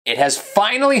It has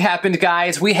finally happened,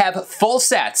 guys. We have full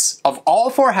sets of all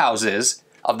 4 houses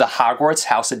of the Hogwarts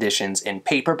House editions in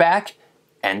paperback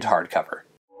and hardcover.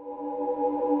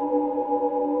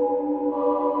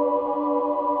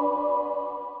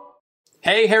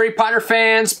 Hey Harry Potter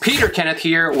fans, Peter Kenneth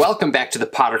here. Welcome back to the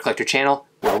Potter Collector channel,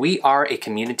 where we are a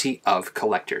community of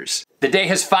collectors. The day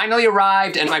has finally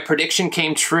arrived and my prediction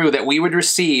came true that we would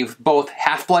receive both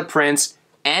Half-Blood Prince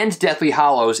and Deathly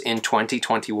Hallows in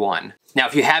 2021. Now,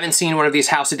 if you haven't seen one of these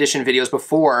House Edition videos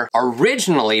before,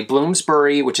 originally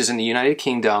Bloomsbury, which is in the United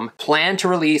Kingdom, planned to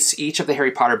release each of the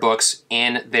Harry Potter books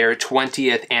in their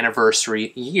 20th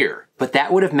anniversary year. But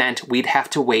that would have meant we'd have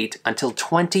to wait until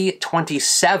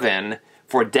 2027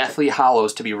 for Deathly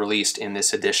Hallows to be released in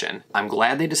this edition. I'm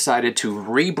glad they decided to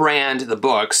rebrand the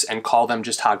books and call them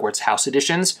just Hogwarts House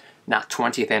Editions, not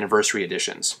 20th anniversary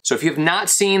editions. So if you have not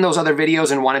seen those other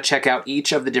videos and want to check out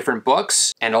each of the different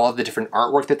books and all of the different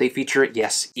artwork that they feature,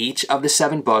 yes, each of the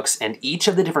 7 books and each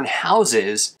of the different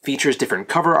houses features different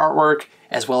cover artwork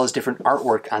as well as different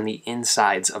artwork on the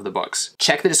insides of the books.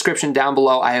 Check the description down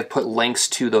below. I have put links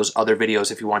to those other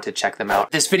videos if you want to check them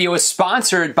out. This video is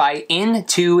sponsored by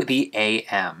Into the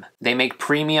AM. They make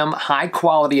premium, high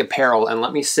quality apparel, and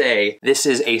let me say, this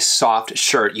is a soft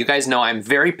shirt. You guys know I'm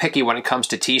very picky when it comes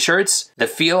to t-shirts. The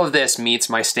feel of this meets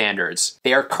my standards.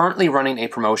 They are currently running a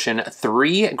promotion,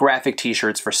 3 graphic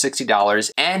t-shirts for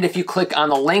 $60, and if you click on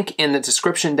the link in the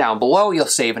description down below, you'll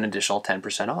save an additional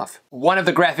 10% off. One of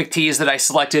the graphic tees that I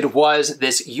selected was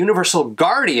this Universal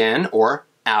Guardian, or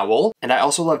owl, and I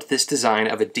also loved this design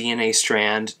of a DNA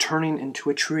strand turning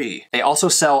into a tree. They also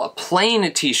sell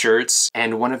plain t-shirts,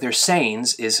 and one of their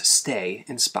sayings is stay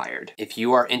inspired. If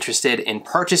you are interested in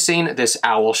purchasing this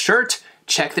owl shirt,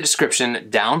 check the description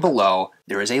down below.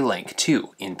 There is a link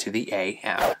to Into the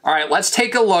AM. All right, let's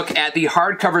take a look at the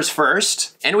hardcovers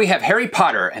first. And we have Harry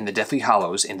Potter and the Deathly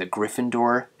Hallows in the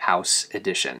Gryffindor House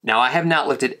Edition. Now, I have not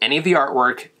looked at any of the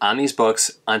artwork on these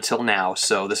books until now,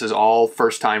 so this is all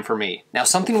first time for me. Now,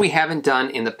 something we haven't done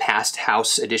in the past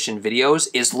House Edition videos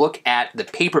is look at the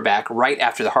paperback right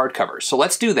after the hardcover. So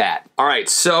let's do that. All right,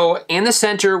 so in the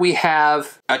center we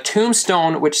have a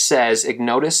tombstone which says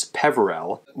Ignotus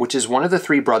Peverell, which is one of the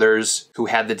 3 brothers who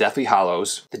had the Deathly Hallows.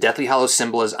 The Deathly Hallows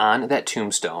symbol is on that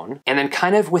tombstone. And then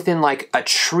kind of within like a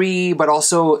tree, but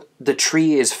also the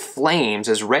tree is flames,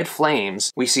 is red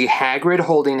flames. We see Hagrid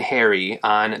holding Harry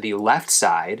on the left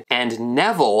side and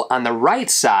Neville on the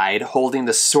right side holding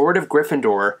the sword of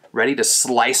Gryffindor ready to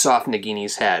slice off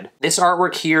Nagini's head. This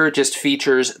artwork here just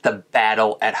features the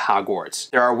battle at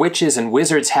Hogwarts. There are witches and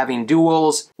wizards having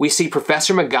duels. We see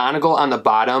Professor McGonagall on the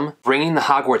bottom bringing the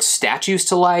Hogwarts statues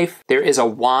to life. There is a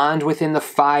wand within the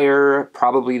fire,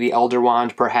 probably the Elder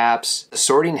Wand perhaps. The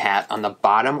sorting hat on the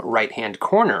bottom right-hand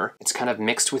corner, it's kind of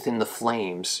mixed within the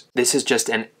flames. This is just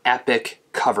an epic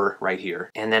cover right here.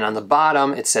 And then on the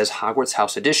bottom, it says Hogwarts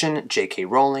House Edition, J.K.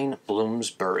 Rowling,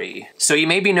 Bloomsbury. So you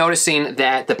may be noticing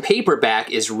that the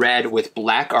paperback is red with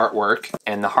black artwork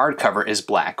and the hardcover is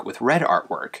black with red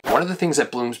artwork. One of the things that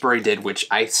Bloomsbury did, which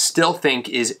I still think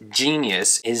is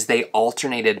genius, is they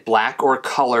alternated black or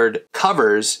colored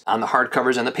covers on the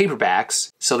hardcovers and the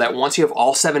paperbacks so that once you have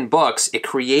all 7 books, it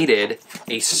created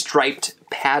a striped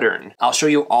pattern. I'll show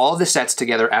you all of the sets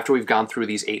together after we've gone through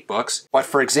these 8 books. But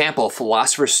for example,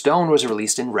 Philosopher's Stone was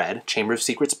released in red, Chamber of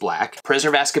Secrets black,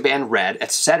 Prisoner of Azkaban red,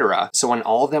 etc. So when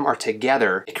all of them are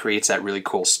together, it creates that really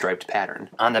cool striped pattern.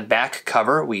 On the back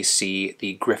cover, we see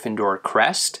the Gryffindor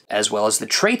crest, as well as the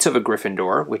traits of a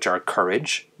Gryffindor, which are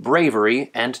courage,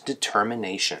 bravery, and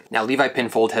determination. Now, Levi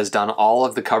Pinfold has done all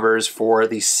of the covers for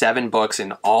the 7 books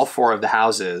in all 4 of the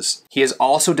houses. He has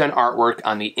also done artwork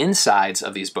on the insides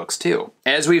of these books too.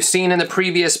 As we've seen in the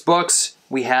previous books,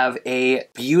 we have a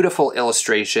beautiful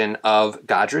illustration of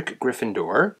Godric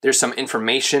Gryffindor. There's some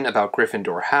information about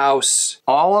Gryffindor House.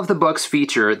 All of the books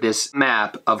feature this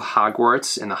map of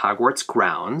Hogwarts and the Hogwarts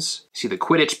grounds. See the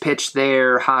Quidditch pitch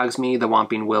there, Hogsmeade, the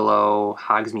Whomping Willow,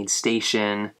 Hogsmeade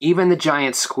Station, even the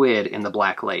giant squid in the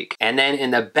Black Lake. And then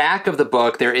in the back of the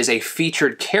book, there is a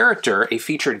featured character, a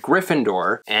featured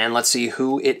Gryffindor, and let's see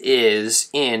who it is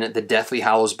in the Deathly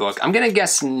Hallows book. I'm gonna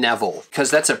guess Neville,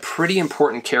 because that's a pretty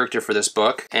important character for this book.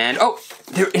 And oh,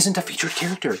 there isn't a featured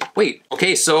character. Wait,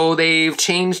 okay, so they've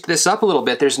changed this up a little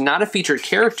bit. There's not a featured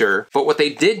character, but what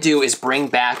they did do is bring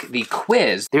back the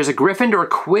quiz. There's a Gryffindor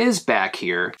quiz back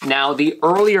here. Now, the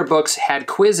earlier books had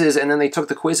quizzes and then they took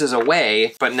the quizzes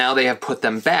away, but now they have put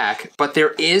them back. But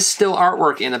there is still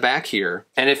artwork in the back here,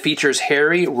 and it features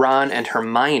Harry, Ron, and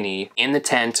Hermione in the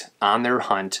tent on their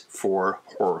hunt for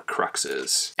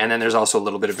Horcruxes. And then there's also a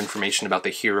little bit of information about the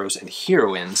heroes and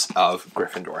heroines of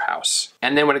Gryffindor House.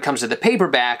 And then when it comes to the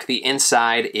paperback, the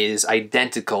inside is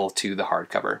identical to the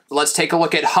hardcover. Let's take a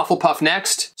look at Hufflepuff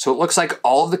next. So it looks like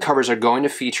all of the covers are going to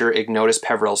feature Ignotus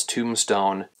Peveril's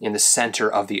tombstone in the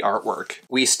center of the artwork.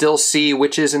 We still see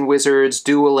witches and wizards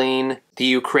dueling. The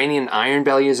Ukrainian Iron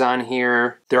Belly is on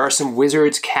here. There are some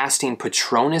wizards casting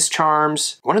Patronus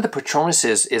charms. One of the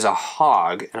Patronuses is a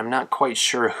hog, and I'm not quite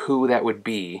sure who that would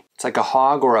be. It's like a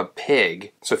hog or a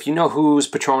pig. So if you know whose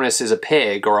Patronus is a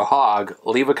pig or a hog,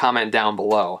 leave a comment down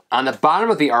below. On the bottom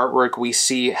of the artwork, we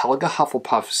see Helga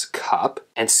Hufflepuff's cup,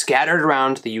 and scattered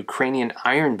around the Ukrainian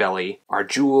Iron Belly are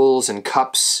jewels and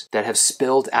cups that have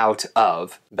spilled out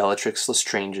of Bellatrix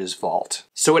Lestrange's vault.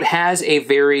 So it has a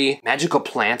very magical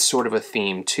plant sort of a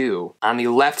theme too. On the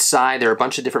left side, there are a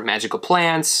bunch of different magical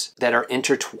plants that are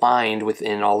intertwined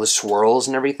within all the swirls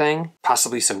and everything.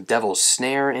 Possibly some devil's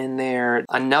snare in there.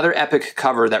 Another epic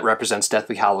cover that represents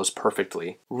Deathly Hallows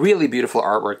perfectly. Really beautiful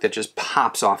artwork that just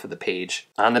pops off of the page.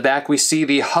 On the back, we see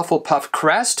the Hufflepuff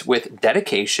crest with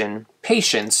dedication,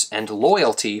 patience, and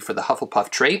loyalty for the Hufflepuff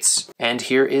traits. And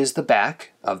here is the back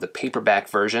of the paperback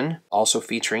version, also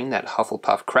featuring that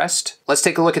Hufflepuff crest. Let's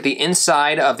take a look at the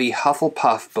inside of the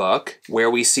Hufflepuff book, where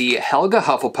we see Helga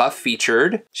Hufflepuff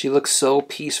featured. She looks so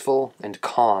peaceful and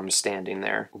calm standing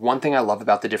there. One thing I love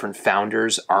about the different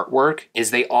founders' artwork is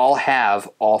they all have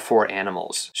all four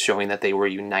animals, showing that they were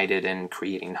united in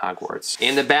creating Hogwarts.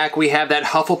 In the back, we have that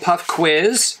Hufflepuff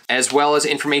quiz, as well as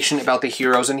information about the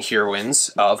heroes and heroines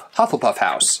of Hufflepuff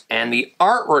House. And the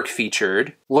artwork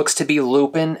featured looks to be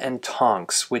Lupin and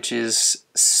Tonks, which is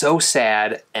so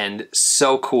sad and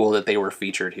so cool that they were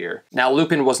featured here. Now,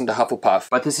 Lupin wasn't a Hufflepuff,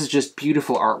 but this is just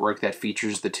beautiful artwork that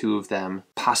features the two of them,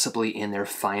 possibly in their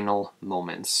final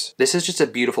moments. This is just a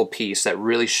beautiful piece that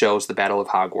really shows the Battle of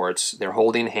Hogwarts. They're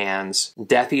holding hands,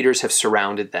 Death Eaters have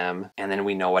surrounded them, and then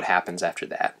we know what happens after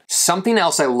that. Something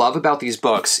else I love about these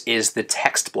books is the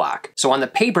text block. So on the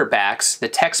paperbacks, the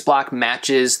text block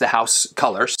matches the house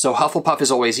colors. So Hufflepuff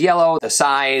is always yellow, the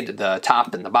side, the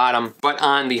top, and the bottom. But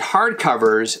on the hardcover,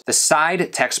 the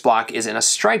side text block is in a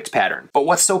striped pattern. But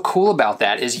what's so cool about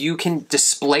that is you can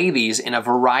display these in a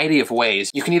variety of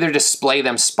ways. You can either display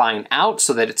them spine out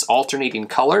so that it's alternating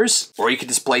colors, or you can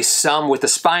display some with the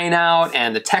spine out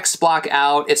and the text block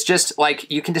out. It's just like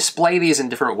you can display these in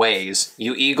different ways.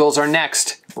 You Eagles are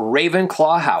next.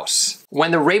 Ravenclaw House.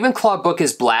 When the Ravenclaw book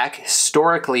is black,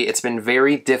 historically it's been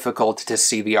very difficult to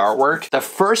see the artwork. The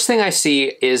first thing I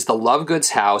see is the Lovegood's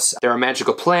house. There are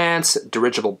magical plants,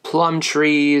 dirigible plum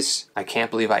trees. I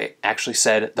can't believe I actually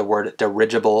said the word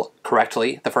dirigible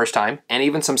correctly the first time. And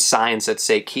even some signs that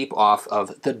say keep off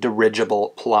of the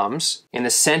dirigible plums. In the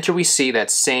center we see that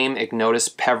same Ignotus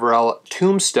Peveril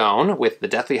tombstone with the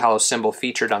Deathly Hallows symbol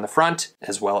featured on the front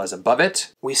as well as above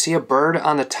it. We see a bird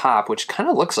on the top which kind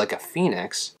of looks like a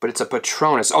phoenix, but it's a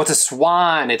Patronus. Oh, it's a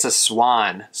swan. It's a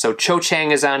swan. So Cho Chang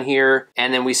is on here.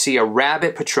 And then we see a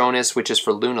rabbit Patronus, which is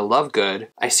for Luna Lovegood.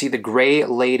 I see the gray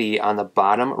lady on the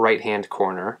bottom right-hand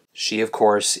corner. She, of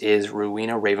course, is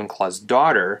Rowena Ravenclaw's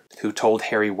daughter, who told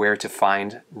Harry where to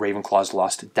find Ravenclaw's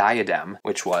lost diadem,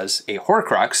 which was a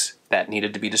Horcrux that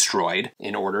needed to be destroyed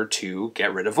in order to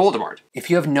get rid of Voldemort.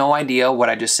 If you have no idea what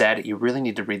I just said, you really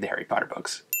need to read the Harry Potter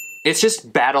books. It's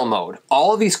just battle mode.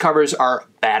 All of these covers are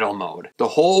battle mode. The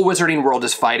whole wizarding world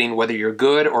is fighting, whether you're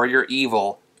good or you're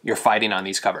evil, you're fighting on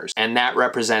these covers. And that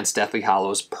represents Deathly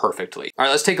Hallows perfectly. All right,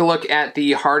 let's take a look at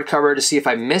the hardcover to see if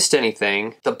I missed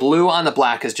anything. The blue on the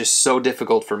black is just so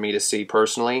difficult for me to see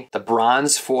personally. The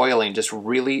bronze foiling just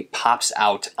really pops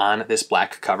out on this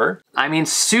black cover. I mean,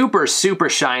 super, super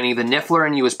shiny. The Niffler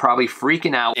in you is probably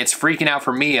freaking out. It's freaking out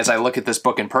for me as I look at this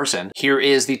book in person. Here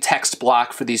is the text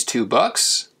block for these two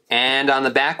books. And on the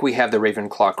back, we have the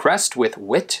Ravenclaw crest with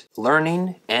wit,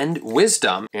 learning, and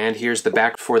wisdom. And here's the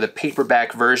back for the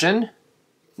paperback version.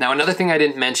 Now, another thing I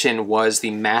didn't mention was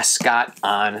the mascot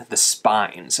on the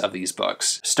spines of these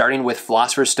books. Starting with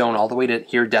Philosopher's Stone all the way to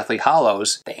here, Deathly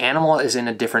Hallows, the animal is in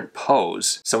a different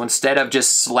pose. So instead of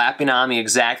just slapping on the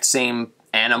exact same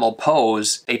animal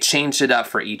pose, they changed it up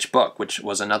for each book, which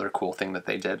was another cool thing that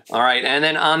they did. All right, and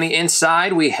then on the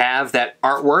inside, we have that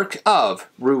artwork of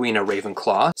Rowena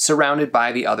Ravenclaw, surrounded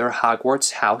by the other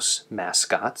Hogwarts house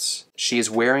mascots. She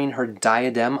is wearing her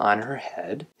diadem on her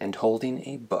head and holding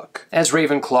a book, as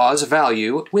Ravenclaws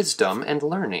value wisdom and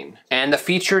learning. And the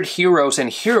featured heroes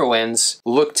and heroines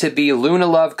look to be Luna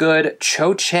Lovegood,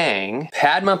 Cho Chang,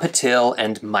 Padma Patil,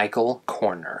 and Michael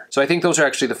Corner. So I think those are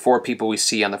actually the four people we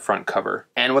see on the front cover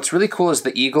cover. And what's really cool is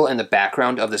the eagle in the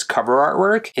background of this cover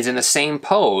artwork is in the same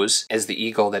pose as the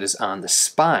eagle that is on the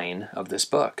spine of this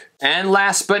book. And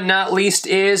last but not least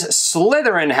is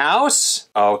Slytherin House.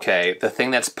 Okay, the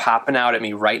thing that's popping out at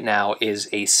me right now is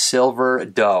a silver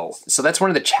doe. So that's one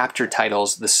of the chapter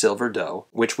titles, The Silver Doe,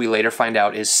 which we later find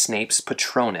out is Snape's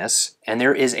Patronus. And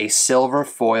there is a silver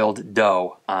foiled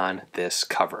doe on this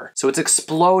cover. So it's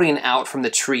exploding out from the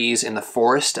trees in the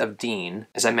Forest of Dean.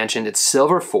 As I mentioned, it's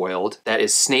silver foiled. That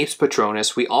is Snape's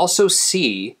Patronus. We also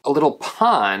see a little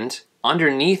pond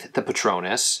underneath the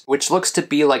Patronus, which looks to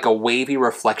be like a wavy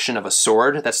reflection of a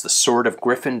sword. That's the sword of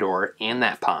Gryffindor in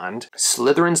that pond.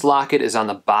 Slytherin's locket is on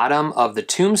the bottom of the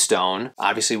tombstone.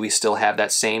 Obviously, we still have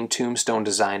that same tombstone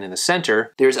design in the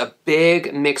center. There's a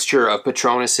big mixture of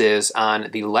Patronuses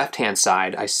on the left-hand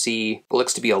side. I see what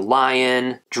looks to be a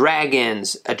lion,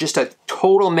 dragons, just a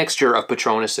total mixture of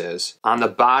Patronuses. On the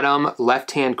bottom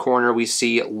left-hand corner, we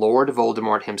see Lord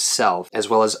Voldemort himself, as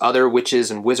well as other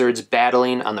witches and wizards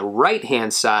battling. On the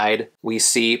right-hand side, we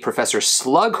see Professor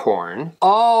Slughorn.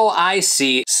 Oh, I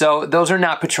see. So those are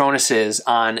not Patronuses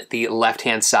on the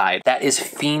left-hand side. That is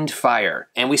Fiendfire.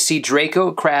 And we see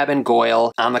Draco, Crabbe, and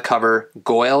Goyle on the cover.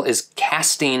 Goyle is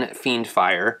casting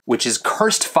Fiendfire, which is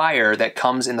cursed fire that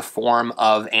comes in the form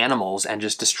of animals and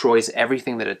just destroys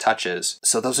everything that it touches.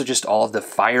 So those are just all of the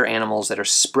fire animals that are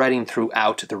spreading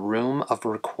throughout the Room of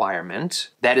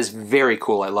Requirement. That is very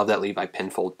cool. I love that Levi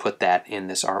Pinfold put that in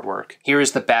this artwork. Here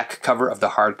is the back cover of the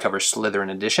hardcover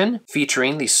Slytherin edition,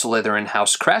 featuring the Slytherin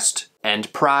House crest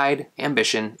and pride,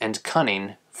 ambition, and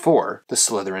cunning for the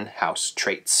Slytherin House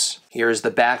traits. Here is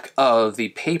the back of the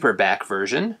paperback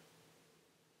version.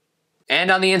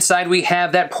 And on the inside, we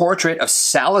have that portrait of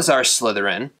Salazar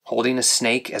Slytherin holding a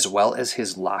snake as well as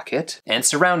his locket, and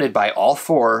surrounded by all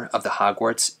 4 of the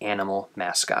Hogwarts animal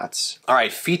mascots. All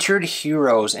right, featured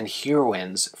heroes and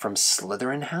heroines from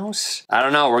Slytherin House? I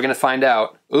don't know, we're gonna find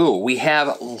out. Ooh, we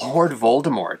have Lord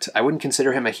Voldemort. I wouldn't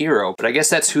consider him a hero, but I guess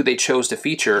that's who they chose to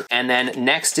feature. And then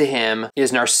next to him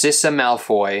is Narcissa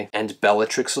Malfoy and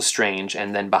Bellatrix Lestrange,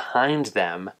 and then behind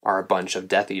them are a bunch of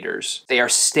Death Eaters. They are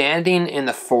standing in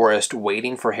the forest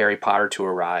waiting for Harry Potter to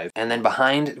arrive, and then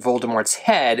behind Voldemort's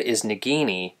head is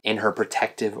Nagini in her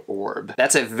protective orb.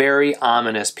 That's a very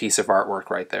ominous piece of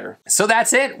artwork right there. So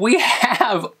that's it. We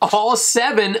have all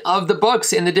 7 of the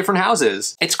books in the different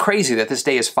houses. It's crazy that this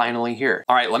day is finally here.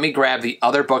 All right, let me grab the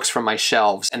other books from my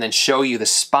shelves and then show you the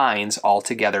spines all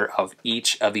together of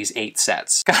each of these 8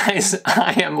 sets. Guys,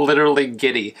 I am literally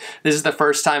giddy. This is the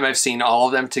first time I've seen all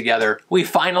of them together. We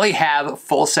finally have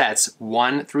full sets,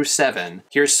 1 through 7.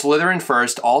 Here's Slytherin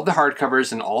first, all of the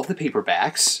hardcovers and all of the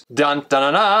paperbacks. Dun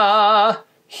dun dun dun!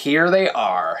 Here they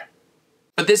are.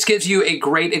 But this gives you a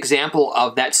great example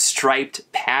of that striped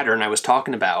pattern I was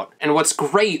talking about. And what's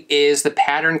great is the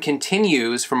pattern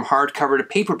continues from hardcover to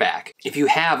paperback. If you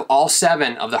have all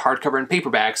 7 of the hardcover and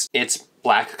paperbacks, it's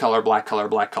black color, black color,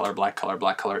 black color, black color,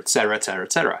 black color, etc., etc.,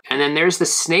 etc. And then there's the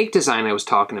snake design I was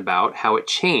talking about, how it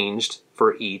changed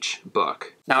for each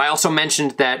book. Now, I also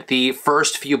mentioned that the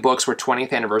first few books were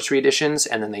 20th anniversary editions,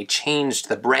 and then they changed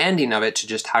the branding of it to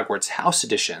just Hogwarts House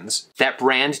editions. That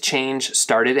brand change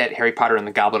started at Harry Potter and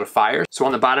the Goblet of Fire. So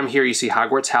on the bottom here, you see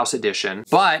Hogwarts House edition.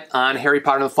 But on Harry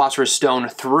Potter and the Philosopher's Stone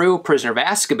through Prisoner of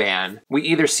Azkaban, we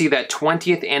either see that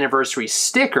 20th anniversary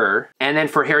sticker, and then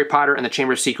for Harry Potter and the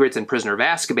Chamber of Secrets and Prisoner of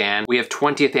Azkaban, we have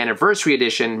 20th anniversary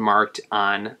edition marked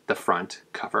on the front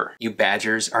cover. You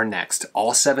Badgers are next.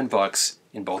 All 7 books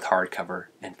in both hardcover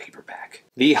and paperback.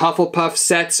 The Hufflepuff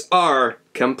sets are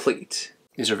complete.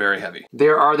 These are very heavy.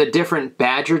 There are the different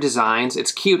Badger designs.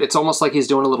 It's cute. It's almost like he's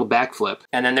doing a little backflip.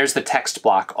 And then there's the text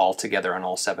block all together on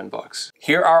all 7 books.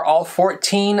 Here are all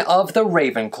 14 of the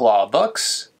Ravenclaw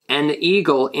books. And the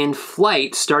eagle in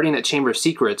flight, starting at Chamber of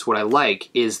Secrets, what I like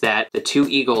is that the 2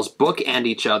 eagles bookend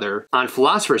each other on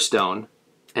Philosopher's Stone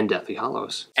and Deathly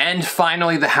Hallows. And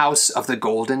finally, the House of the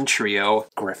Golden Trio,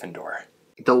 Gryffindor.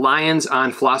 The lions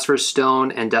on Philosopher's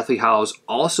Stone and Deathly Hallows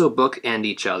also bookend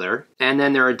each other, and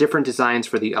then there are different designs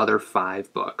for the other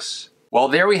 5 books. Well,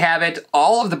 there we have it.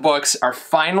 All of the books are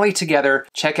finally together.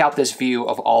 Check out this view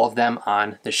of all of them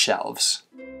on the shelves.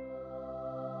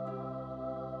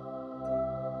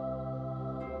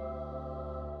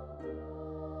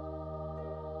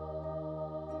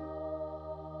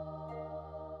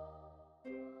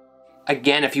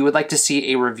 Again, if you would like to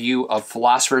see a review of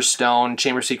Philosopher's Stone,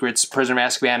 Chamber of Secrets, Prisoner of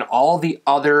Azkaban, all the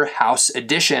other house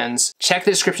editions, check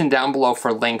the description down below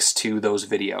for links to those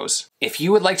videos. If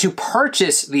you would like to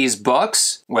purchase these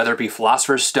books, whether it be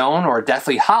Philosopher's Stone or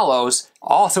Deathly Hallows,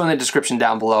 also in the description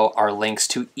down below are links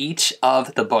to each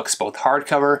of the books, both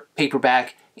hardcover,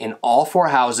 paperback, in all 4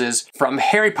 houses, from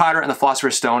Harry Potter and the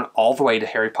Philosopher's Stone all the way to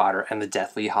Harry Potter and the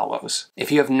Deathly Hallows.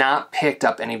 If you have not picked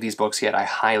up any of these books yet, I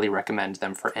highly recommend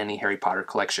them for any Harry Potter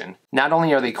collection. Not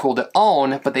only are they cool to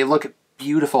own, but they look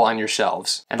beautiful on your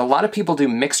shelves. And a lot of people do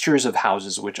mixtures of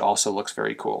houses, which also looks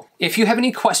very cool. If you have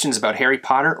any questions about Harry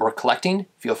Potter or collecting,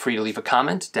 feel free to leave a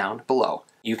comment down below.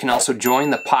 You can also join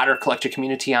the Potter Collector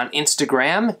community on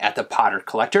Instagram at the Potter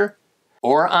Collector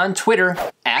or on Twitter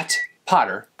at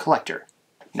Potter Collector.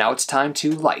 Now it's time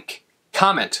to like,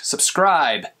 comment,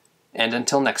 subscribe, and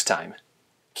until next time,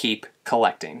 keep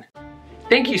collecting.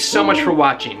 Thank you so much for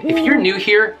watching. If you're new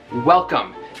here,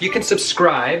 welcome. You can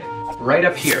subscribe right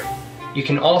up here. You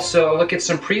can also look at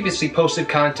some previously posted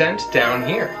content down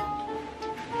here.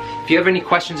 If you have any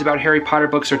questions about Harry Potter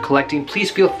books or collecting,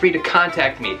 please feel free to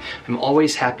contact me. I'm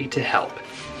always happy to help.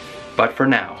 But for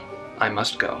now, I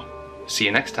must go. See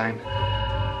you next time.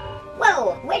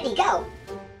 Whoa, where'd he go?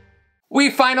 We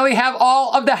finally have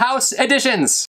all of the house editions!